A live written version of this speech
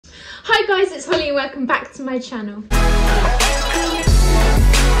Hi guys, it's Holly and welcome back to my channel.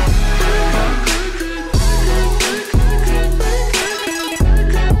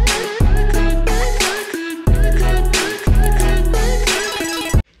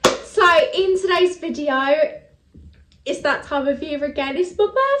 So in today's video, it's that time of year again. It's my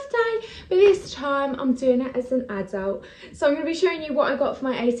birthday, but this time I'm doing it as an adult. So I'm going to be showing you what I got for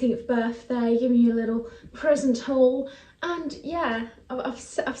my 18th birthday, giving you a little present haul, and yeah, I've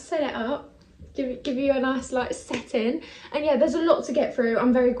set it up, give you a nice like setting, and yeah, there's a lot to get through.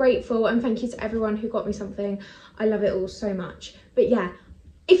 I'm very grateful and thank you to everyone who got me something. I love it all so much. But yeah,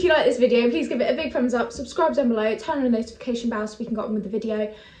 if you like this video, please give it a big thumbs up, subscribe down below, turn on the notification bell so we can get on with the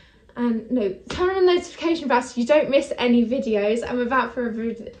video. And no, turn on the notification bell so you don't miss any videos. I'm about for a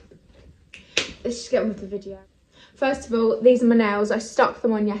video. Let's just get on with the video. First of all, these are my nails. I stuck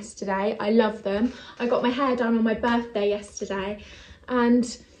them on yesterday. I love them. I got my hair done on my birthday yesterday. And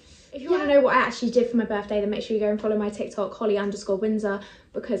if you want to know what I actually did for my birthday, then make sure you go and follow my TikTok, Holly_Windsor,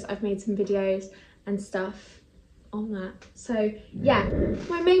 because I've made some videos and stuff on that. So yeah,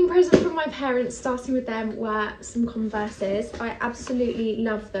 my main present from my parents, starting with them, were some Converses. I absolutely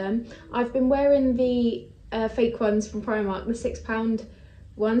love them. I've been wearing the fake ones from Primark, the £6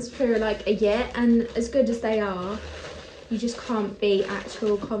 ones, for like a year, and as good as they are, you just can't beat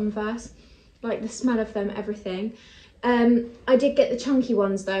actual Converse. Like the smell of them, everything. I did get the chunky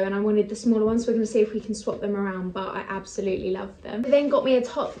ones though, and I wanted the smaller ones, so we're going to see if we can swap them around, but I absolutely love them. They then got me a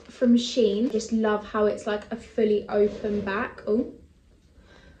top from Shein. Just love how it's like a fully open back. Oh,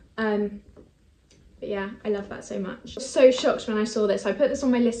 but yeah, I love that so much. I was so shocked when I saw this. I put this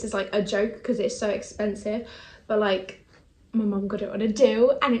on my list as like a joke because it's so expensive, but like my mum got it on a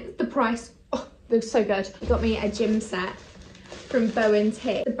deal, and the price, oh, looks so good. It got me a gym set from Bow &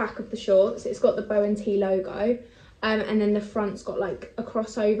 T. The back of the shorts, it's got the Bow & T logo. And then the front's got like a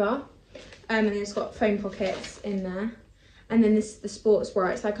crossover, and then it's got foam pockets in there. And then this is the sports bra.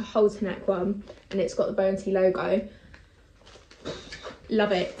 It's like a halter neck one, and it's got the Bow & T logo.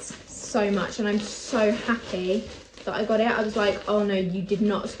 Love it so much, and I'm so happy that I got it. I was like, oh no, you did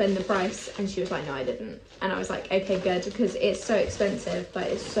not spend the price, and she was like, no, I didn't. And I was like, okay, good, because it's so expensive, but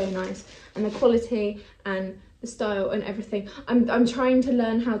it's so nice, and the quality and the style and everything. I'm trying to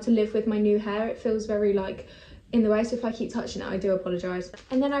learn how to live with my new hair. It feels very like in the way, so if I keep touching it, I do apologise.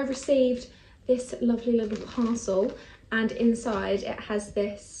 And then I received this lovely little parcel, and inside it has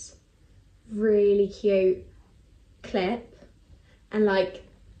this really cute clip, and like,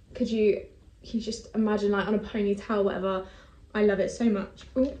 can you just imagine like on a ponytail, whatever. I love it so much.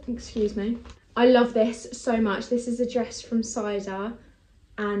 Oh, excuse me. I love this so much. This is a dress from Cider,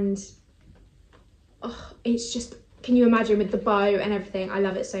 and oh, it's just, can you imagine, with the bow and everything? I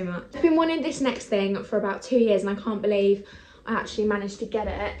love it so much. I've been wanting this next thing for about 2 years, and I can't believe I actually managed to get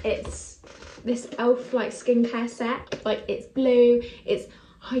it. It's this e.l.f. like skincare set. Like, it's blue, it's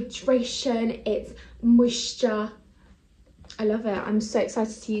hydration, it's moisture. I love it. I'm so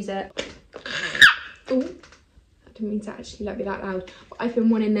excited to use it. Oh, I didn't mean to actually be that loud. But I've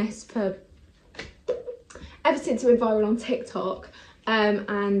been wanting this for ever since it went viral on TikTok. And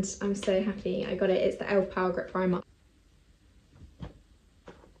I'm so happy I got it. It's the e.l.f. Power Grip Primer.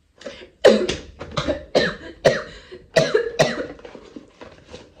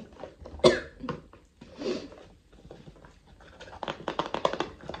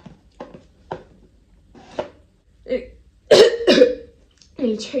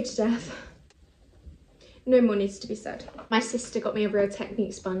 Nearly choked to death. No more needs to be said. My sister got me a Real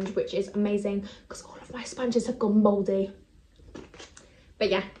Technique sponge, which is amazing because all of my sponges have gone mouldy. But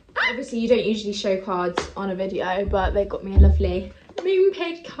yeah, obviously you don't usually show cards on a video, but they got me a lovely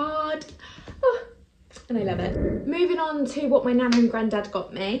Moonpig card. Oh, and I love it. Moving on to what my nana and granddad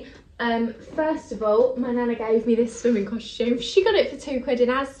got me. First of all, my nana gave me this swimming costume. She got it for £2 in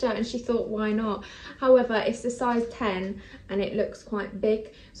Asda, and she thought, why not? However, it's a size 10 and it looks quite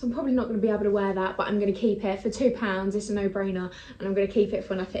big, so I'm probably not going to be able to wear that, but I'm going to keep it for £2. It's a no-brainer, and I'm going to keep it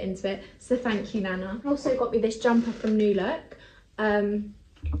for when I fit into it. So thank you, Nana. Also got me this jumper from New Look.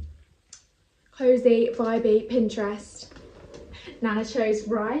 Cozy, vibey, Pinterest. Nana chose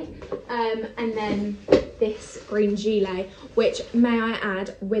right. And then this green gilet, which, may I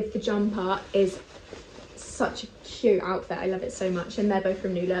add, with the jumper is such a cute outfit. I love it so much, and they're both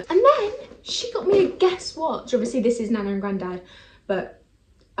from New Look. And then she got me a Guess watch. Obviously this is Nana and Granddad, but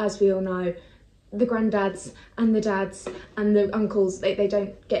as we all know, the granddads and the dads and the uncles, they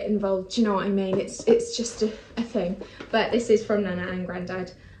don't get involved. Do you know what I mean? It's just a thing. But this is from Nana and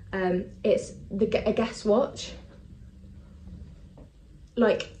Granddad. It's a Guess watch.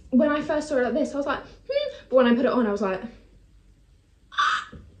 Like, when I first saw it like this, I was like, but when I put it on, I was like,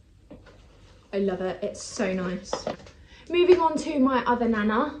 I love it. It's so nice. Moving on to my other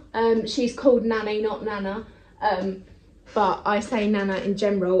Nana. She's called Nanny, not Nana. But I say Nana in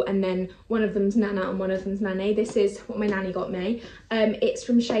general, and then one of them's Nana and one of them's Nanny. This is what my nanny got me. It's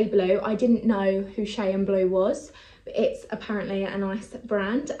from Shea Blue. I didn't know who Shea and Blue was, but it's apparently a nice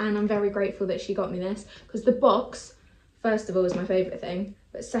brand, and I'm very grateful that she got me this, because the box, first of all, is my favourite thing,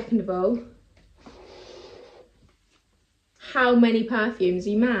 but second of all, how many perfumes?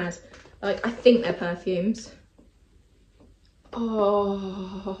 Are you mad? Like, I think they're perfumes.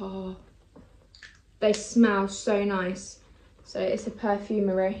 Oh, they smell so nice. So it's a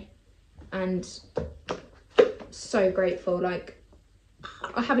perfumery, and so grateful. Like,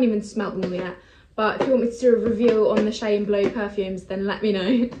 I haven't even smelt them all yet, but if you want me to do a review on the Shea and Blue perfumes, then let me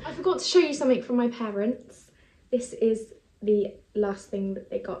know. I forgot to show you something from my parents. This is the last thing that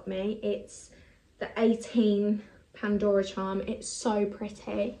they got me. It's the 18 Pandora charm. It's so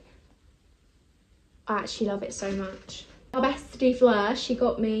pretty. I actually love it so much. Our bestie Fleur, she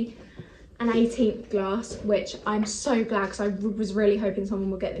got me an 18th glass, which I'm so glad, because I was really hoping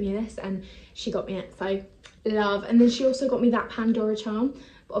someone would get me this, and she got me it, so love. And then she also got me that Pandora charm,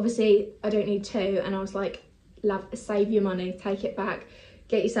 but obviously I don't need two, and I was like, love, save your money, take it back,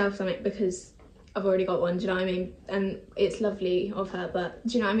 get yourself something, because I've already got one, do you know what I mean? And it's lovely of her, but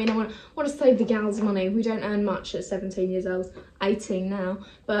do you know what I mean? I want to save the gals money. We don't earn much at 17 years old, 18 now,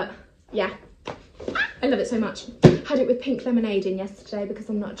 but yeah, I love it so much. Had it with pink lemonade in yesterday because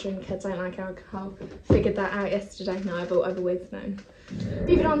I'm not a drinker, don't like alcohol. Figured that out yesterday. No, I've always known.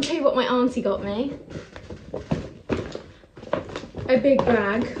 Moving on to what my auntie got me. A big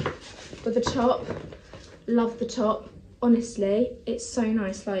bag with a top. Love the top. Honestly, it's so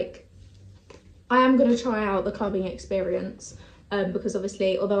nice. Like, I am going to try out the clubbing experience, because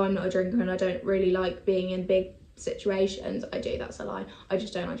obviously, although I'm not a drinker and I don't really like being in big situations, I do, that's a lie. I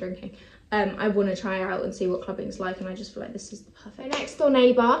just don't like drinking. I want to try out and see what clubbing's like, and I just feel like this is the perfect. My next door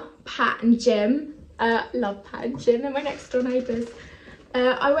neighbour, Pat and Jim. Love Pat and Jim, they're my next door neighbours.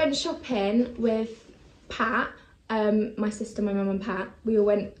 I went shopping with Pat, my sister, my mum and Pat. We all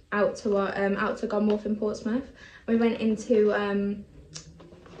went out to Gum Wharf in Portsmouth. We went into,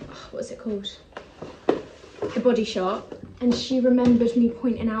 what's it called? The Body Shop, and she remembered me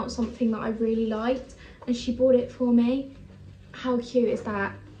pointing out something that I really liked, and she bought it for me. How cute is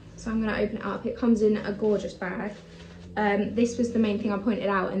that? So I'm going to open it up. It comes in a gorgeous bag. This was the main thing I pointed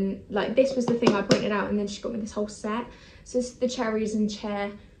out, and like, this was the thing I pointed out, and then she got me this whole set. So this is the Cherries and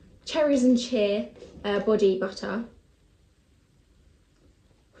Cheer body butter.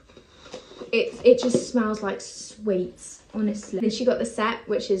 It just smells like sweets, honestly. Then she got the set,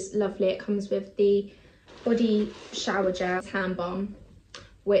 which is lovely. It comes with the body shower gel, hand balm,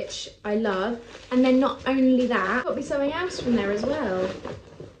 which I love. And then not only that, got me something else from there as well,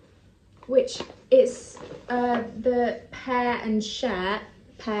 which is the Pear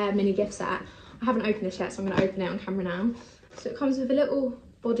mini gift set. I haven't opened this yet, so I'm going to open it on camera now. So it comes with a little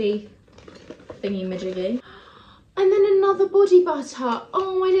body thingy majiggy, and then another body butter.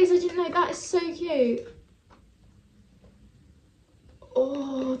 Oh my days, I didn't know. That is so cute.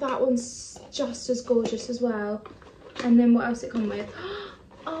 Oh, that one's just as gorgeous as well. And then what else it comes with?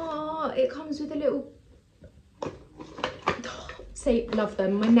 Oh, it comes with a little, see, love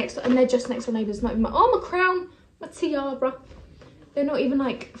them. My next, and they're just next door neighbours, not even my, oh, my crown, my tiara. They're not even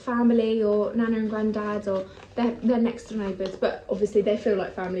like family or nana and granddad, or they're next door neighbours, but obviously they feel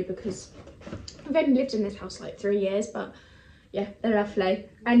like family because we've only lived in this house like 3 years, but yeah, they're lovely.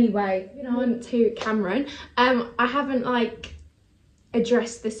 Anyway, you know, on to Cameron. I haven't like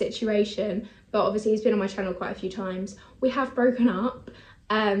addressed the situation, but obviously he's been on my channel quite a few times. We have broken up,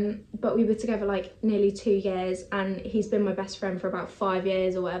 but we were together like nearly 2 years, and he's been my best friend for about 5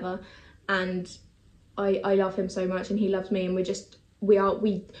 years or whatever, and I love him so much and he loves me, and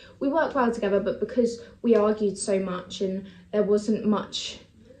we work well together, but because we argued so much and there wasn't much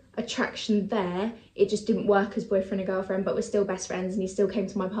attraction there, it just didn't work as boyfriend and girlfriend, but we're still best friends, and he still came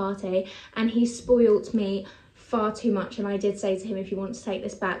to my party, and he spoilt me far too much. And I did say to him, if you want to take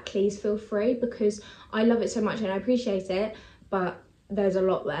this back, please feel free, because I love it so much and I appreciate it, but there's a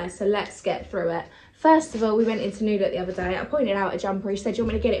lot there, so let's get through it. First of all, we went into Nude the other day. I pointed out a jumper. He said, do you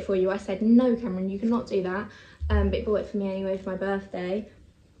want me to get it for you? I said, no, Cameron, you cannot do that. But he bought it for me anyway for my birthday.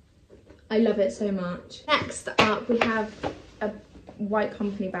 I love it so much. Next up, we have a white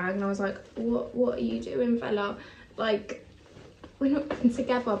company bag, and I was like, what are you doing, fella? Like, we're not even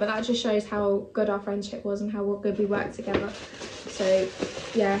together, but that just shows how good our friendship was and how good we worked together. So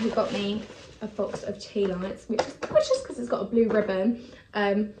yeah, he got me a box of tea lights, which is because it's got a blue ribbon.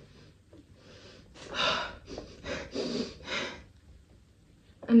 And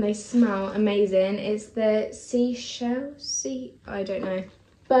and they smell amazing. It's the I don't know,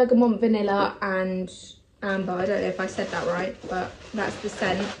 bergamot, vanilla and amber. I don't know if I said that right, but that's the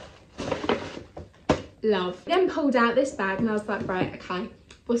scent. Love. Then pulled out this bag and I was like, right, okay,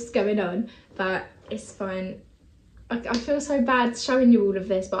 what's going on? But it's fine. I feel so bad showing you all of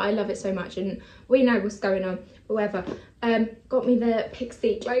this, but I love it so much and we know what's going on. However, got me the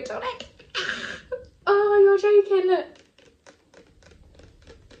Pixie Glow Tonic. Oh, you're joking, look.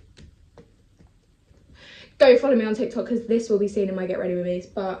 Go follow me on TikTok because this will be seen in my Get Ready With Me's,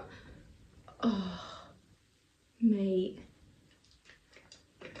 but, oh, mate.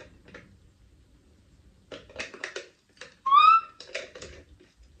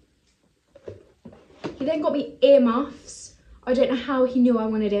 He then got me earmuffs. I don't know how he knew I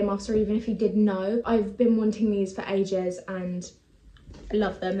wanted earmuffs or even if he did know. I've been wanting these for ages and I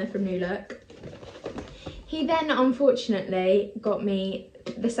love them. They're from New Look. He then unfortunately got me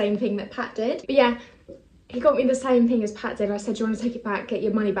the same thing that Pat did. But yeah, he got me the same thing as Pat did. I said, do you want to take it back, get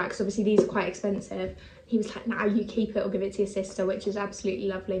your money back? Because obviously these are quite expensive. He was like, no, you keep it or give it to your sister, which is absolutely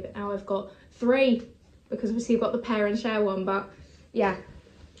lovely. But now I've got 3 because obviously you've got the pair and share one. But yeah,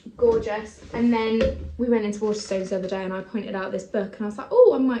 gorgeous. And then we went into Waterstones the other day and I pointed out this book and I was like,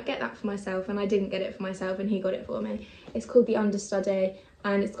 oh, I might get that for myself, and I didn't get it for myself and he got it for me. It's called The Understudy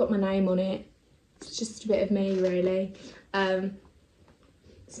and it's got my name on it. It's just a bit of me, really.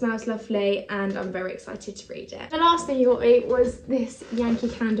 Smells lovely and I'm very excited to read it. The last thing you got me was this Yankee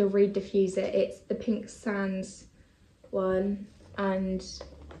Candle Reed Diffuser. It's the Pink Sands one and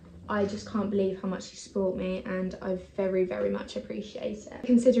I just can't believe how much he's brought me and I very, very much appreciate it.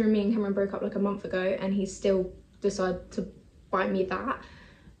 Considering me and Cameron broke up like a month ago and he still decided to buy me that,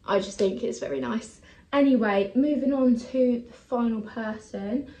 I just think it's very nice. Anyway, moving on to the final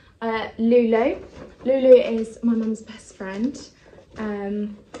person, Lulu. Lulu is my mum's best friend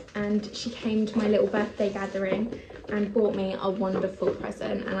and she came to my little birthday gathering and bought me a wonderful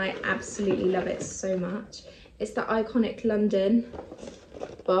present and I absolutely love it so much. It's the Iconic London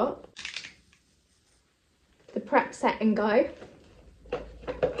book, the Prep Set and Go,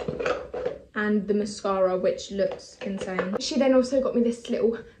 and the mascara, which looks insane. She then also got me this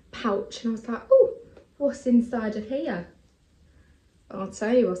little pouch and I was like, oh, what's inside of here? I'll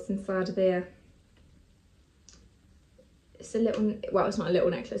tell you what's inside of there. It's a little, well, it's not a little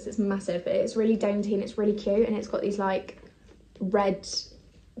necklace, it's massive, but it's really dainty and it's really cute and it's got these like red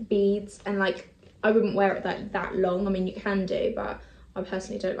beads and like I wouldn't wear it that long. I mean, you can do, but I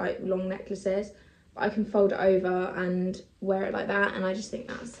personally don't like long necklaces. But I can fold it over and wear it like that and I just think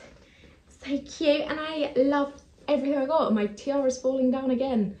that's so cute and I love everything I got. My tiara's falling down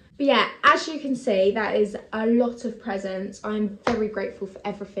again. But yeah, as you can see, that is a lot of presents. I'm very grateful for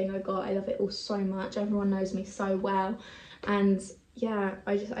everything I got. I love it all so much. Everyone knows me so well. And yeah,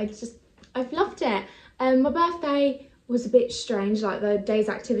 I've loved it. My birthday was a bit strange, like the day's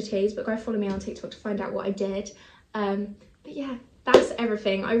activities, but go follow me on TikTok to find out what I did. But yeah, that's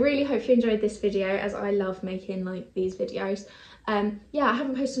everything. I really hope you enjoyed this video as I love making like these videos. Yeah, I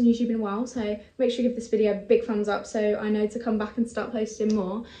haven't posted on YouTube in a while, so make sure you give this video a big thumbs up so I know to come back and start posting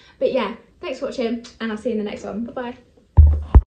more. But yeah, thanks for watching and I'll see you in the next one. Bye bye.